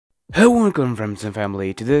Hello, welcome friends and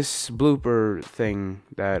family to this blooper thing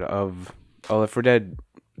that of L4D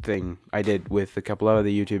thing I did with a couple of other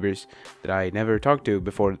YouTubers that I never talked to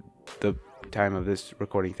before the time of this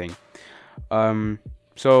recording thing.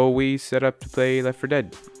 So we set up to play Left 4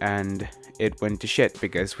 Dead, and it went to shit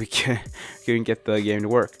because we couldn't get the game to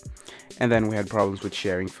work. And then we had problems with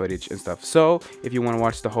sharing footage and stuff. So if you want to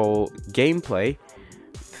watch the whole gameplay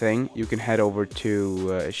thing, you can head over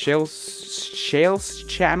to Shail's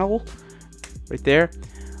channel right there.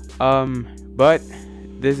 But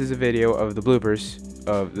this is a video of the bloopers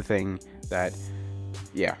of the thing that,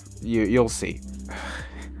 yeah, you'll see.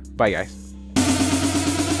 Bye, guys.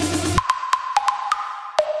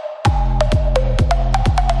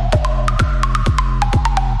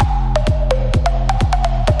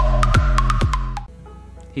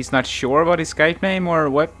 He's not sure about his Skype name or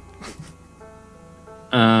what?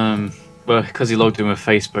 Well, because he logged in with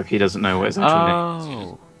Facebook, he doesn't know what his actual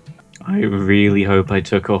name is. I really hope I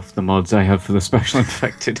took off the mods I have for the special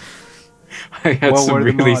infected. I had some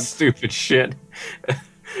really stupid shit.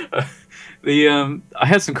 I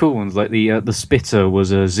had some cool ones, like the spitter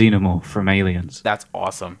was a xenomorph from Aliens. That's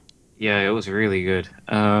awesome. Yeah, it was really good.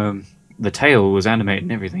 The tail was animated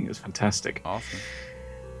and everything. It was fantastic. Awesome.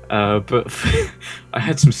 But I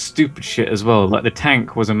had some stupid shit as well. Like the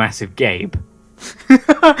tank was a massive Gabe.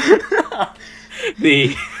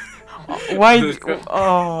 Why?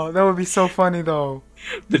 Oh, that would be so funny though.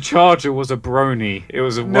 The charger was a brony. It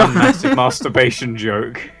was one massive masturbation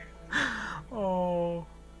joke. Oh.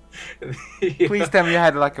 Yeah. Please tell me you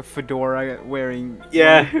had like a fedora wearing.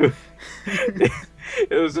 Yeah. It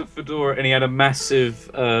was a fedora, and he had a massive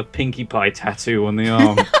Pinkie Pie tattoo on the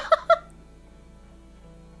arm.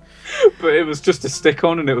 But it was just a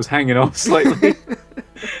stick-on, and it was hanging off slightly.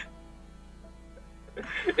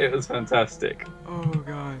 It was fantastic. Oh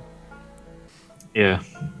god. Yeah.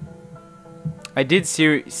 I did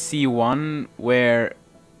see one where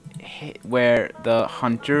the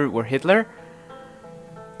hunter were Hitler.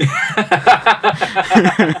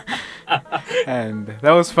 And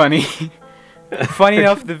that was funny. Funny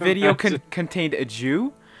enough, the video contained a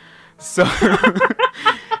Jew. So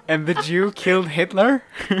and the Jew killed Hitler.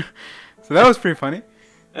 So that was pretty funny.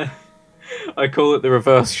 I call it the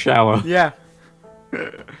reverse shower. Yeah.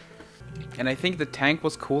 And I think the tank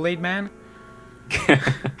was Kool-Aid Man.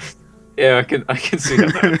 Yeah, I can see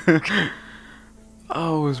that.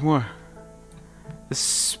 Oh, there's more.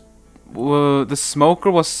 The smoker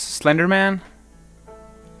was Slender Man,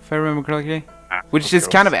 if I remember correctly. Which is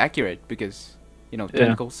kind of accurate because, you know,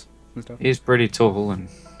 tentacles and stuff. He's pretty tall and.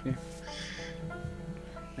 Yeah.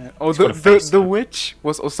 Oh, the witch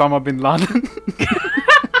was Osama bin Laden.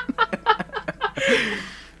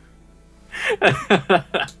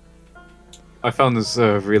 I found this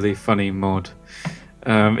really funny mod.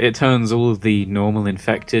 It turns all of the normal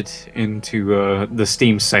infected into the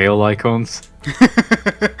Steam sale icons.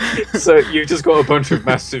 So you've just got a bunch of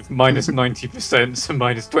massive minus 90% and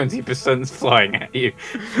minus 20% flying at you.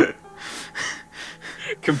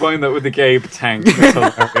 Combine that with the Gabe tank. That's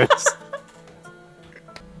hilarious.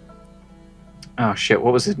 Oh shit,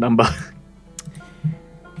 what was his number?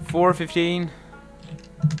 415.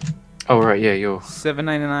 Oh right, yeah, you're...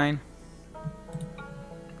 799.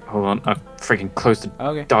 Hold on, I freaking closed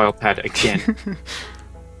the dial pad again.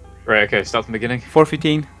 Right, okay, start from the beginning.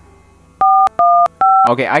 415.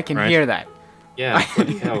 Okay, I can hear that. Yeah,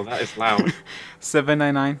 bloody hell, that is loud.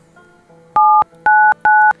 799.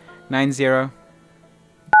 90.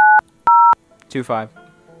 25.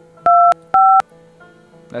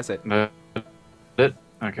 That's it. No.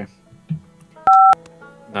 Okay.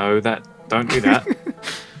 No, don't do that.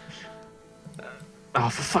 Oh,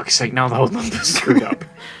 for fuck's sake, now the whole number's screwed up.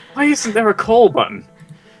 Why isn't there a call button?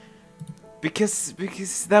 Because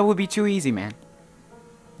that would be too easy, man.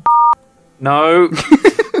 No.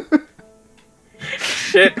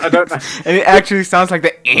 Shit, I don't know. And it actually sounds like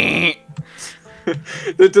the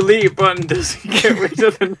The delete button doesn't get rid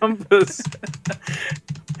of the numbers.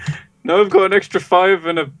 No, I've got an extra 5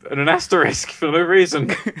 and an asterisk for no reason.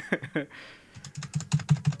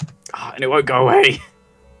 Oh, and it won't go away.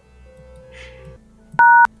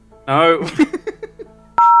 No.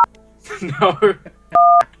 No.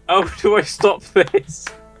 How do I stop this?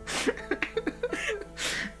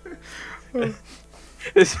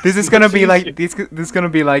 This is gonna be like this is gonna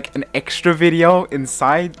be like an extra video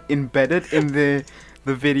embedded in the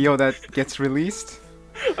video that gets released.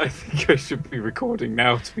 I think I should be recording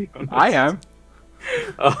now, to be honest. I am.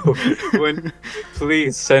 Oh,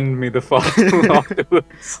 please send me the file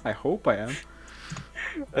afterwards. I hope I am.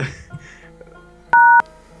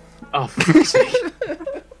 Oh, for fuck's sake.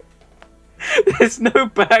 There's no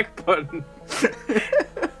back button.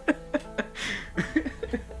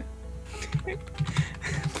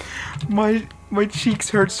 My cheeks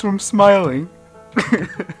hurts from smiling.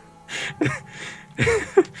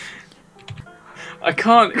 I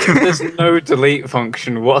can't. There's no delete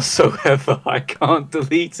function whatsoever. I can't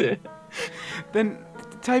delete it. Then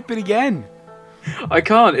type it again. I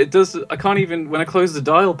can't. It does. I can't even. When I close the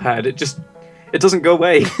dial pad, it doesn't go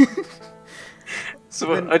away.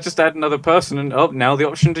 So Then- I just add another person, and oh, now the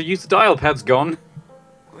option to use the dial pad's gone.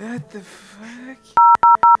 What the fuck?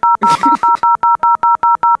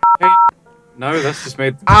 Hey, no, that's just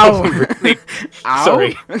made the Ow. problem really. Ow?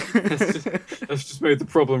 Sorry, that's just made the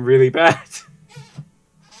problem really bad.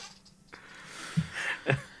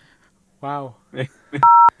 Wow.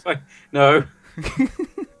 No.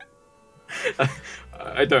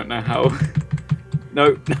 I don't know how.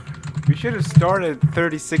 No, We should have started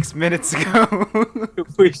 36 minutes ago.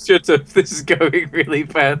 we should have. This is going really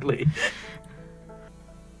badly.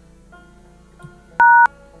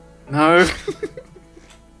 No.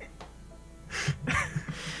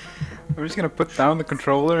 I'm just gonna put down the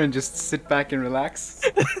controller and just sit back and relax.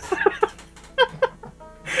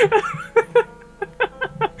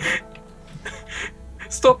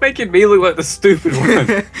 Stop making me look like the stupid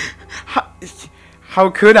one. How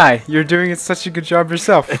could I? You're doing such a good job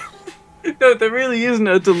yourself. No, there really isn't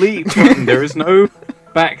a delete button. There is no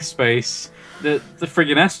backspace. The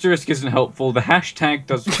friggin' asterisk isn't helpful. The hashtag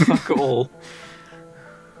does fuck all.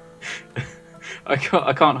 I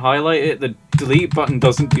can't highlight it. The delete button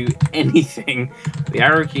doesn't do anything. The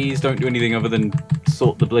arrow keys don't do anything other than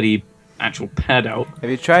sort the bloody actual pad out. Have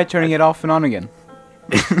you tried turning it off and on again?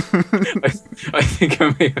 I think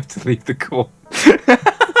I may have to leave the call.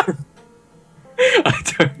 I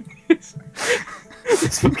don't.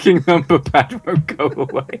 This fucking number pad won't go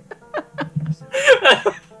away.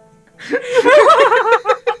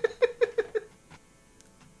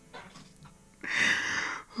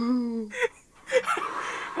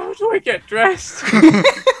 How do I get dressed?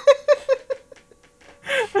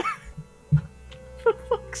 For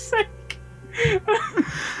fuck's sake.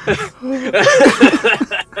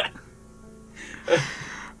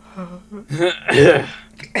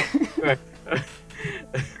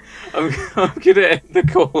 I'm gonna end the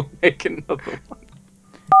call and make another one.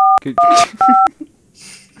 Good.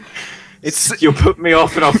 It's You'll put me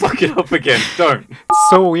off and I'll fuck it up again. Don't.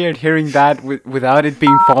 so weird hearing that without it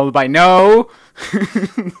being followed by no.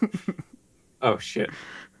 Oh shit.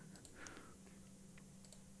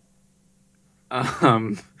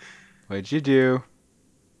 What'd you do?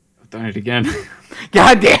 I've done it again.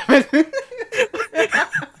 God damn it!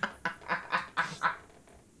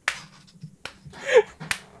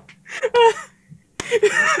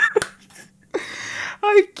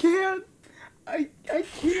 I can't. I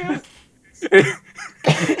can't.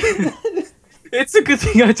 It's a good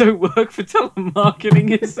thing I don't work for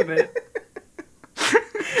telemarketing, isn't it?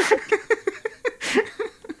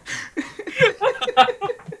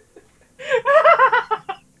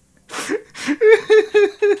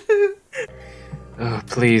 Oh,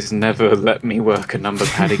 please never let me work a number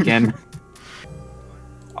pad again.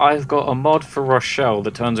 I've got a mod for Rochelle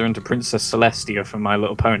that turns her into Princess Celestia from My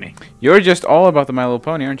Little Pony. You're just all about the My Little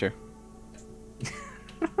Pony, aren't you?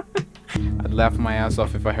 I'd laugh my ass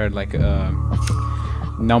off if I heard like a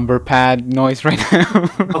number pad noise right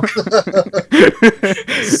now.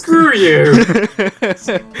 Screw you!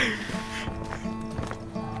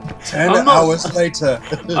 10 hours later.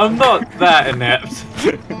 I'm not that inept.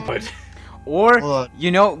 But Or, Hold on.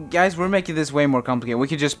 you know, guys, we're making this way more complicated. We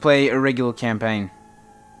could just play a regular campaign.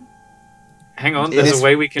 hang on, It there's is- a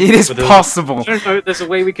way we can. It is with a- possible. No, there's a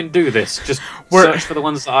way we can do this. Just We're- search for the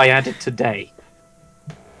ones that I added today.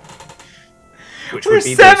 Which We're would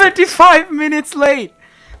be 75 minutes late!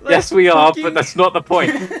 Yes, we are, but that's not the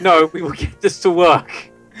point. No, we will get this to work.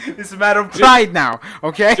 It's a matter of pride now,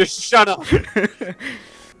 okay? Just shut up.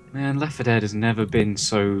 Man, Left 4 Dead has never been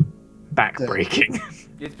so backbreaking.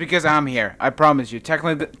 It's because I'm here. I promise you.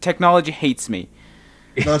 Technology hates me.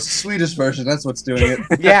 No, it's the Swedish version. That's what's doing it.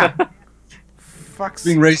 Yeah. Fuck,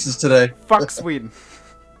 Being racist today. fuck Sweden.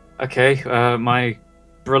 Okay, my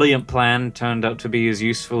brilliant plan turned out to be as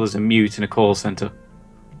useful as a mute in a call center.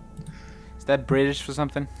 Is that British for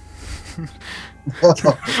something?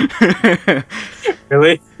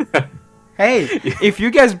 Really? Hey, if you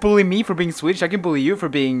guys bully me for being Swedish, I can bully you for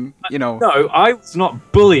being, you know... No, I was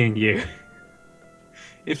not bullying you.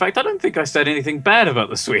 In fact, I don't think I said anything bad about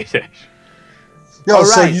the Swedish. Yo,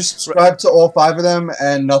 so Alright. you subscribed to all 5 of them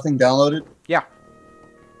and nothing downloaded? Yeah,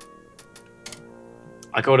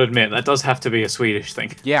 I gotta admit, that does have to be a Swedish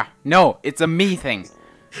thing. yeah. No, it's a me thing.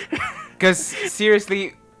 Because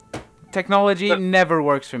seriously, technology never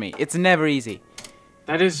works for me. It's never easy.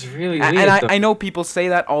 That is really weird. And I know people say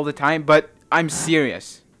that all the time, but I'm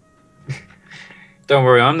serious. Don't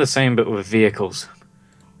worry, I'm the same, but with vehicles.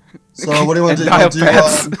 So what do you want to do? dial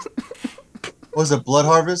pads. What was it, Blood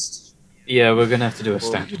Harvest? Yeah, we're gonna have to do a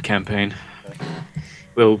standard campaign.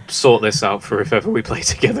 We'll sort this out for if ever we play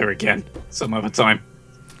together again, some other time.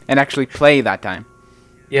 And actually play that time.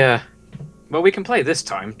 Yeah. Well, we can play this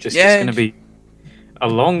time, just Yeah. it's gonna be a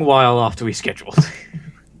long while after we scheduled.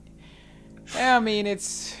 Yeah, I mean,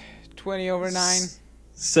 it's 20 over 9.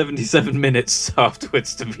 77 minutes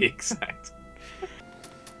afterwards, to be exact.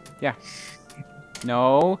 Yeah.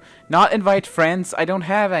 No, not invite friends. I don't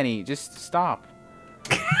have any. Just stop.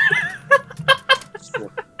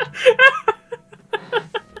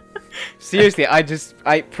 Seriously,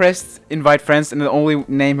 I pressed invite friends and the only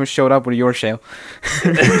name who showed up was your Shail.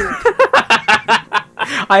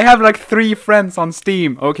 I have like 3 friends on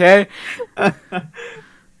Steam, okay?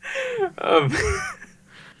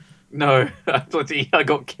 No, I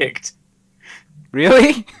got kicked.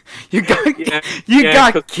 Really? You got Yeah, you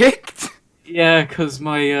yeah, got kicked? Yeah, because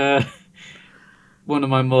my one of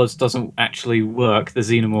my mods doesn't actually work, the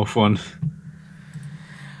Xenomorph one.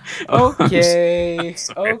 Okay. I'm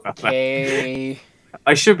sorry about that. Okay.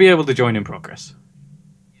 I should be able to join in progress.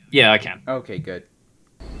 Yeah, I can. Okay, good.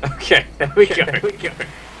 Okay, there we go.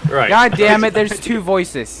 Right. God damn it, there's 2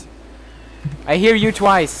 voices. I hear you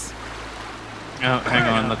twice. Oh, hang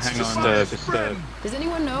on, let's just Does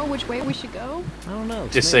anyone know which way we should go? I don't know.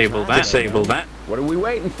 disable that. Disable that. What are we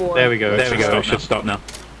waiting for? There we go. It should stop now.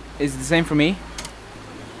 Is it the same for me?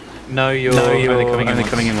 No, you're only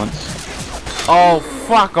coming in once. Oh,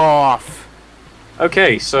 fuck off.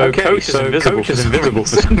 Okay, so Coach is invisible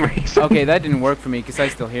for some reason. Okay, that didn't work for me because I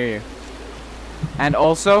still hear you. And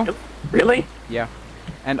also, Really? yeah.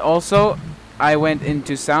 And also, I went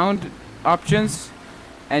into sound options,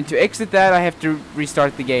 and to exit that, I have to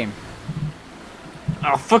restart the game.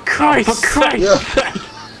 Oh, for Christ's sake! Yeah.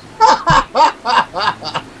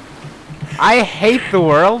 I hate the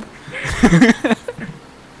world.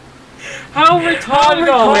 How retarded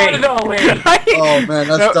are we? Oh man,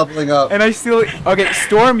 that's No, doubling up. And I still... Okay,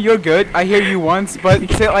 St0rm, you're good. I hear you once, but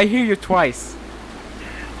still, I hear you twice.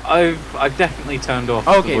 I've definitely turned off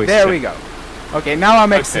the Okay, voice there chat. we go. Okay, now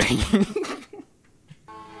I'm Okay. exiting.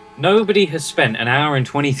 Nobody has spent an hour and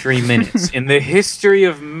 23 minutes in the history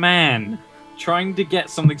of man trying to get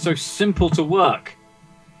something so simple to work.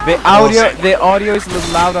 The audio is a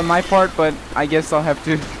little loud on my part, but I guess I'll have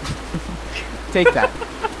to take that.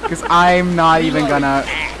 Because I'm not even gonna...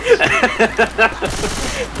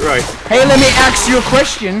 Right. Hey, let me ask you a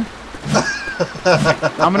question.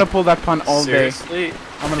 I'm gonna pull that pun all day. Seriously?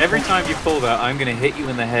 I'm gonna Every pull- time you pull that, I'm gonna hit you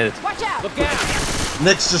in the head. Watch out!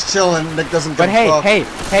 Nick's just chilling. Nick doesn't. But give a hey,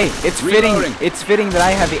 fuck. hey, it's fitting. It's fitting that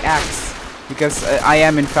I have the axe because I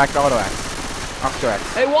am in fact Octo-axe.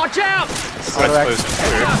 Hey, watch out! I suppose it's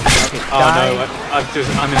true. Okay, Oh die. no,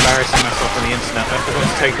 I'm embarrassing myself on the internet. I forgot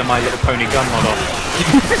to take the My Little Pony gun mod off.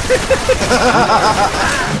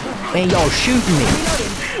 Man, y'all shooting me.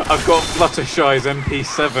 I've got Fluttershy's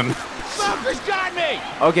MP7. Something's got me!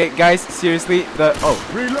 Okay, guys, seriously,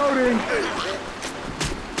 Reloading!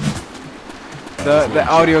 the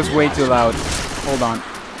audio's way too loud. Hold on.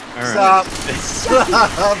 Alright. Stop.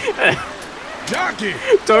 Jockey!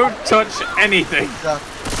 Don't touch anything.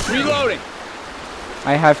 Reloading!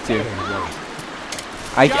 I have to.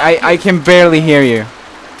 I can barely hear you.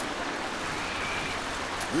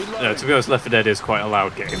 No, to be honest, Left 4 Dead is quite a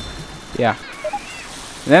loud game. Yeah.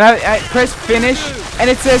 Then I press finish, and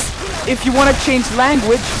it says if you want to change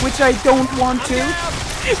language, which I don't want to.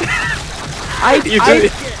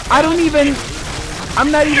 I don't even.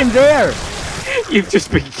 I'm not even there. You've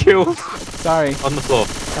just been killed Sorry. on the floor.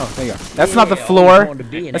 Oh, there you go. That's not the floor.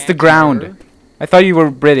 That's the ground. I thought you were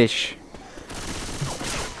British.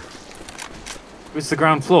 It's the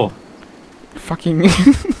ground floor. Fucking.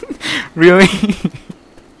 Really?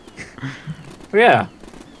 Yeah.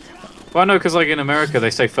 Well, no, because like in America they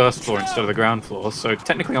say first floor instead of the ground floor, so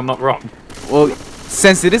technically I'm not wrong. Well,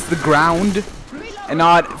 since it is the ground and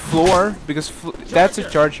not floor, because that's a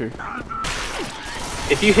charger.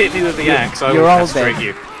 If you hit me with the axe, I You're will all castrate dead.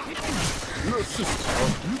 you.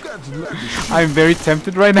 I'm very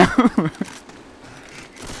tempted right now.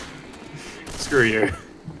 Screw you.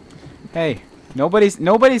 Hey,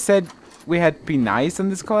 nobody said we had to be nice on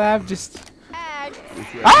this collab. Just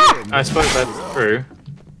I suppose that's true.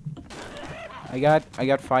 I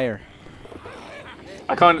got fire.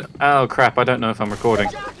 I can't. Oh crap! I don't know if I'm recording.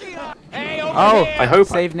 Oh, I hope.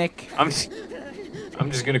 save Nick. I'm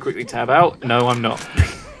just gonna quickly tab out. No, I'm not.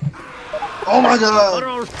 Oh my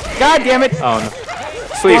god! God damn it! Oh no.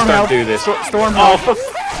 Please Storm don't help. do this. Storm Oh, help.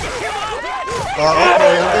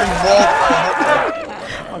 Okay, I'm getting mauled by a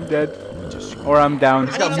hunter. I'm dead. Or I'm down.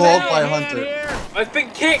 He's got mauled by a hunter. I've been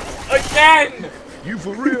kicked again! You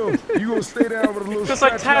for real? You gonna stay down with a little Because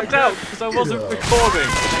I scratch like tapped out that? because I wasn't recording.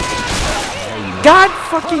 God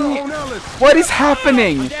fucking... What is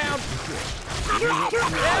happening?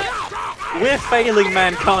 We're failing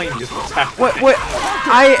mankind is what's happening. What?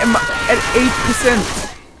 I am at 8%.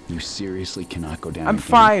 You seriously cannot go down. I'm again?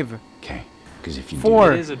 5. Okay, because if you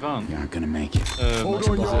 4. It is advanced. do, you aren't gonna make it. Hold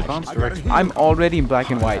on, y'all. Advanced I direction. gotta I'm already in black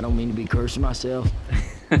and I white. don't mean to be cursing myself,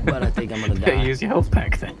 but I think I'm gonna Better die. use your health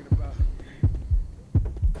pack then.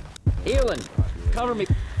 Healing, cover me.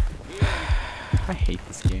 I hate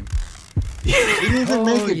this game. We didn't even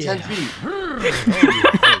make it yeah. 10 feet.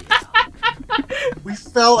 We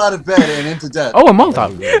fell out of bed and into death. Oh, a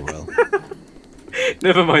Molotov. Well,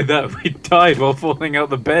 Never mind that, we died while falling out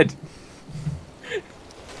the bed.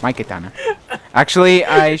 My katana. Actually,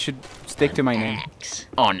 I should stick to my name.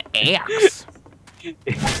 On X.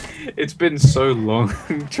 It's been so long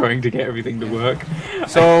trying to get everything to work.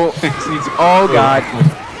 So, oh god.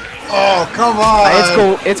 Oh, come on! It's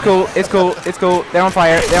cool, it's cool, it's cool, it's cool. They're on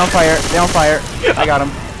fire, they're on fire, they're on fire. I got him.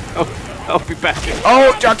 I'll be back.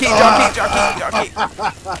 Oh, jockey. Got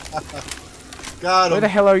Where him. the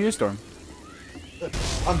hell are you, Storm?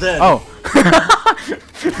 I'm dead. Oh.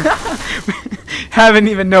 Haven't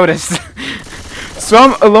even noticed. So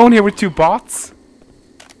I'm alone here with 2 bots?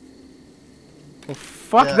 Well,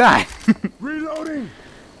 fuck Yeah. that. Reloading.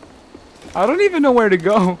 I don't even know where to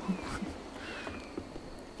go.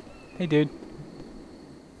 Hey, dude.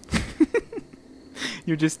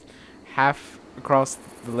 You're just half across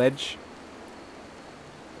the ledge.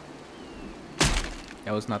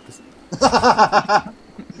 That was not this.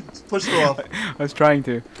 Push her off. I was trying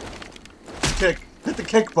to. Kick. Hit the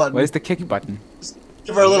kick button. Where's the kick button?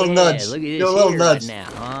 Give her a little nudge. Look at Give this her a little here nudge.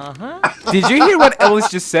 right now. Did you hear what Ellis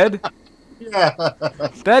just said? Yeah.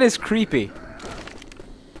 That is creepy.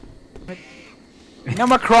 Now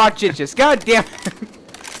my crotch itches. God damn it.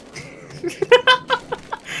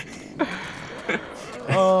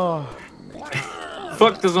 Oh.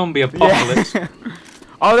 Fuck the zombie apocalypse.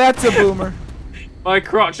 Oh, that's a boomer. My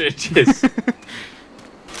crotch itches.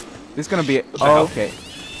 This is gonna be. Oh, okay.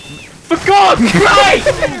 For God's sake!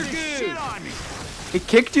 It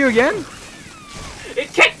kicked you again?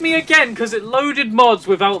 It kicked me again because it loaded mods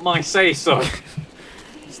without my say so.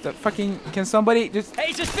 Stop fucking. Can somebody just. Hey,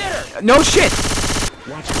 it's a spitter! No shit!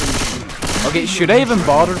 Okay, should I even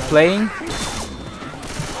bother playing?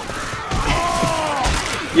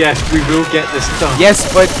 Yes, we will get this done. Yes,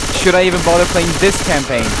 but should I even bother playing this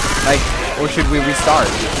campaign? Like, or should we restart?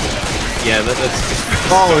 Yeah, that's just.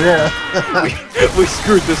 Oh, yeah. We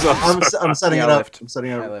screwed this up. I'm setting Yeah, it I up. left. I'm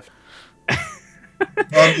setting it I up. left.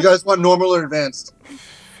 You guys want normal or advanced?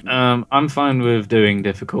 I'm fine with doing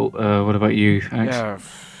difficult. What about you, Axe? Yeah.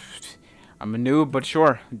 I'm a noob, but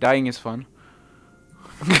sure. Dying is fun.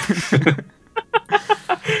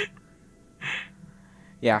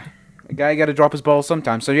 Yeah. A guy gotta drop his balls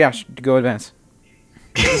sometimes, so yeah, go advance.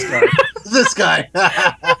 This guy. This guy.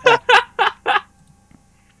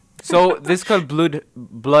 So, this is called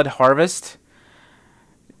Blood Harvest.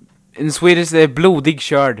 In Swedish, det är blodig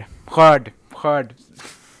skörd. Skörd.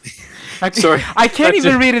 Sorry, I can't that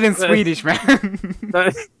even just- read it in Swedish, man.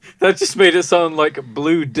 That just made it sound like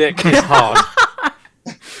blue dick is hard.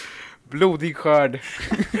 Blodig skörd.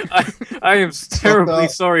 I am terribly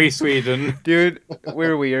sorry, Sweden. Dude,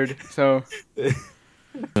 we're weird, so...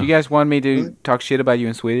 You guys want me to talk shit about you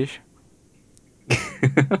in Swedish?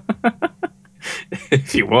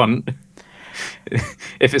 If you want.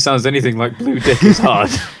 If it sounds anything like blue dick is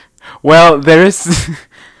hard. Well, there is...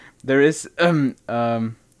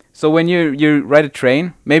 So when you ride a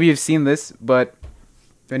train, maybe you've seen this, but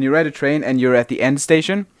when you ride a train and you're at the end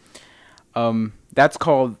station, that's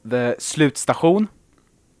called the slutstation.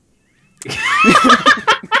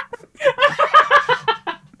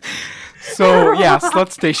 So yeah,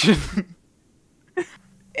 slut station.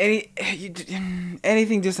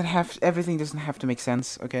 Everything doesn't have to make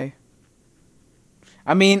sense, okay?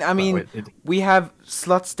 I mean, we have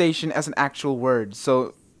slut station as an actual word,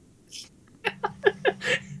 so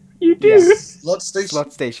You do. Yes. Slut station.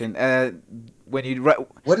 slut station. When you ride,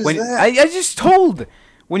 What is that? I just told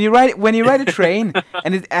when you ride a train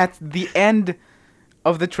and it's at the end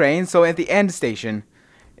of the train, so at the end station,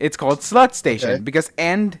 it's called slut station Okay. because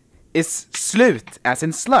end is slut as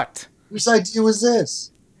in slut. Whose idea was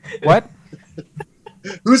this? What?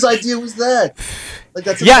 Whose idea was that? Like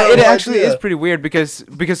that's a Yeah, it terrible actually idea. is pretty weird because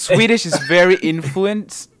Swedish is very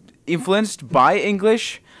influenced influenced by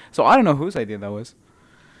English. So I don't know whose idea that was.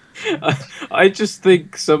 I just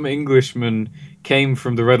think some Englishman came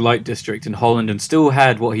from the red light district in Holland and still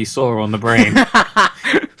had what he saw on the brain,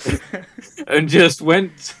 and just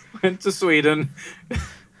went to Sweden,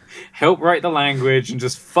 helped write the language, and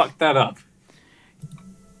just fucked that up.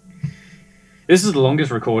 This is the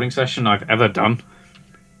longest recording session I've ever done.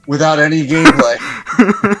 Without any gameplay.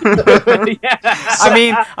 Yeah. I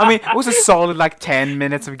mean, it was a solid like 10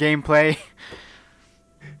 minutes of gameplay.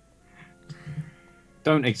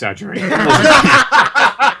 Don't exaggerate.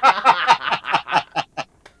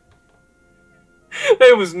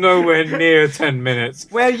 It was nowhere near 10 minutes.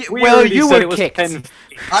 Well, We already you said were it was kicked. 10.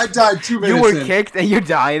 I died 2 minutes You were in. kicked and you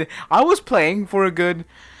died. I was playing for a good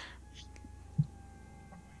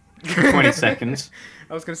 20 seconds.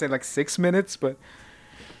 I was gonna say like 6 minutes, but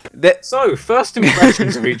So, first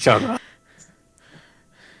impressions of each other.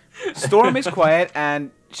 Storm is quiet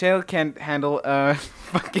and Shail can't handle a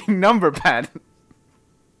fucking number pad.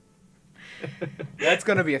 That's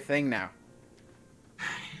gonna be a thing now.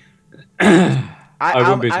 I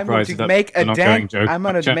wouldn't be I'm going surprised to if that's make a an ongoing dank. joke. I'm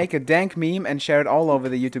gonna make a dank meme and share it all over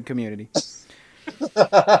the YouTube community.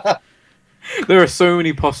 There are so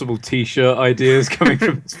many possible t-shirt ideas coming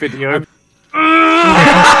from this video.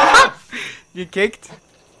 You kicked?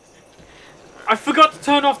 I forgot to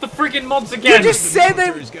turn off the friggin' mods again! You just said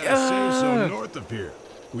that. Military's got a safe zone north of here.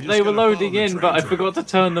 We just They were gotta follow loading the in, train but I track. forgot to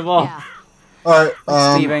turn them off. Yeah. Alright,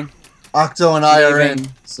 Steven. Octo and I are in,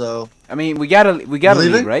 Leaving. so... I mean, we gotta leave,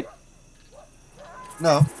 Leaving? right?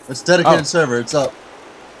 No, it's dedicated Oh. server, it's up.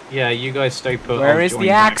 Yeah, you guys stay put. Where I'll is join the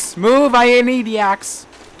back. axe? Move! I need the axe.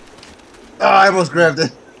 Oh, I almost grabbed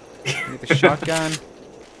it. Get the shotgun.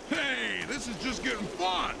 Hey, this is just getting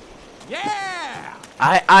fun.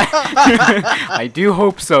 I do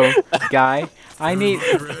hope so, guy. I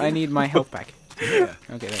need my health pack. Yeah.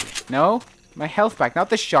 Okay, there you go. No, my health pack, not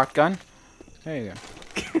the shotgun. There you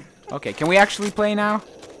go. Okay, can we actually play now?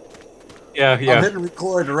 Yeah, I'm yeah. hitting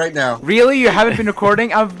record right now. Really? You haven't been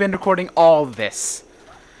recording? I've been recording all this.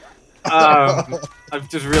 I've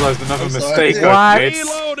just realised another I'm sorry. mistake What? I made.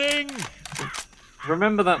 Reloading.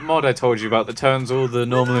 Remember that mod I told you about that turns all the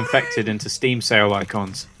normal infected into Steam sale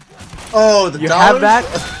icons? Oh, the You dollars? have that?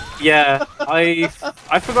 Yeah, I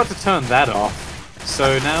forgot to turn that off.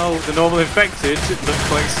 So now the normal infected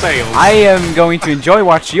looks like sales. I am going to enjoy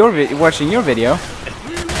watching your video.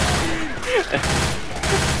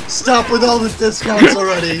 Stop with all the discounts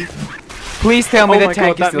already. Please tell me Oh the my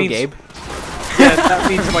tank God, is that still means- Gabe. Yeah, that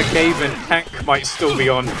means my Gabe and tank might still be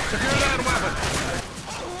on.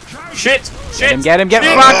 Shit! Shit! Get him!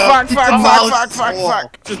 Fuck!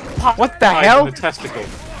 Just pop What the right hell? in the testicle.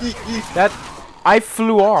 He That I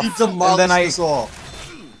flew off, he and demolished then us all.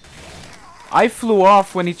 I flew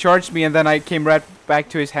off when he charged me, and then I came right back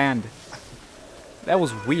to his hand. That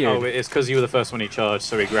was weird. Oh, it's because you were the first one he charged,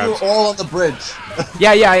 so he We were grabbed. all on the bridge.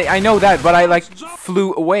 Yeah, I know that, but I like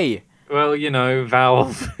flew away. Well, you know,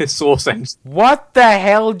 Valve, Source Engine. What the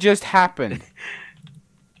hell just happened?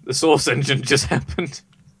 The Source Engine just happened.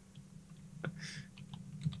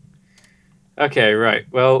 Okay, right.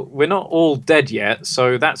 Well, we're not all dead yet,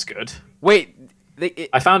 so that's good. Wait,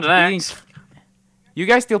 I found an you axe. you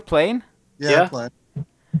guys still playing? Yeah. Plan.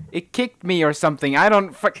 It kicked me or something. I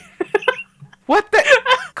don't fuck. What the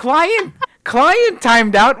client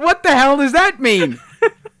timed out? What the hell does that mean?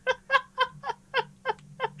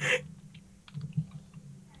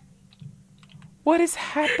 What is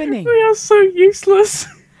happening? We are so useless.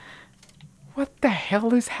 What the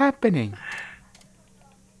hell is happening?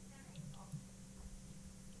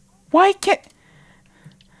 Why can't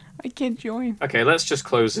I can't join? Okay, let's just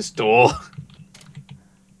close this door.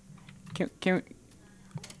 Can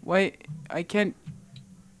why I can't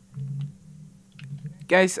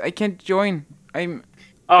guys, I can't join. I'm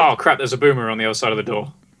Oh crap, there's a boomer on the other side of the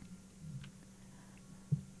door.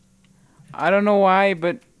 I don't know why,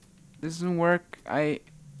 but this doesn't work.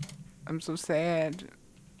 I'm so sad.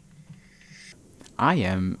 I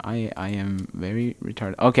am very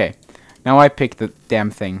retarded. Okay. Now I picked the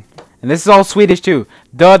damn thing. And this is all Swedish too.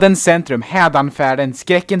 Dödens centrum, hädanfärden,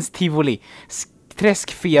 skräckens tivoli,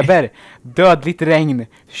 träskfeber, dödligt regn,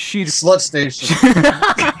 Slut station.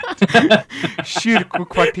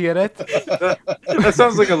 kyrkokvarteret. That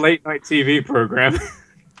sounds like a late night TV program.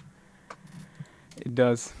 It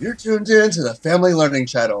does. You're tuned in to the Family Learning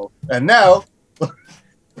Channel. And now,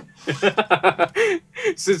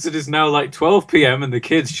 Since it is now like 12 p.m. and the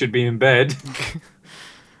kids should be in bed.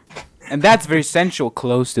 And that's very sensual,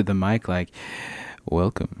 close to the mic, like,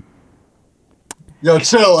 welcome. yo,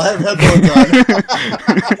 chill. I have headphones on.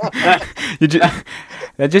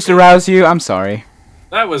 That just aroused you? I'm sorry.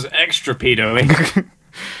 That was extra pedoing.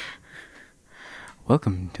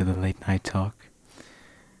 Welcome to the late night talk.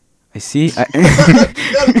 I see.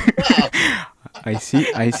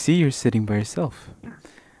 I see you're sitting by yourself.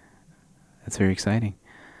 That's very exciting.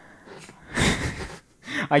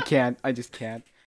 I can't. I just can't.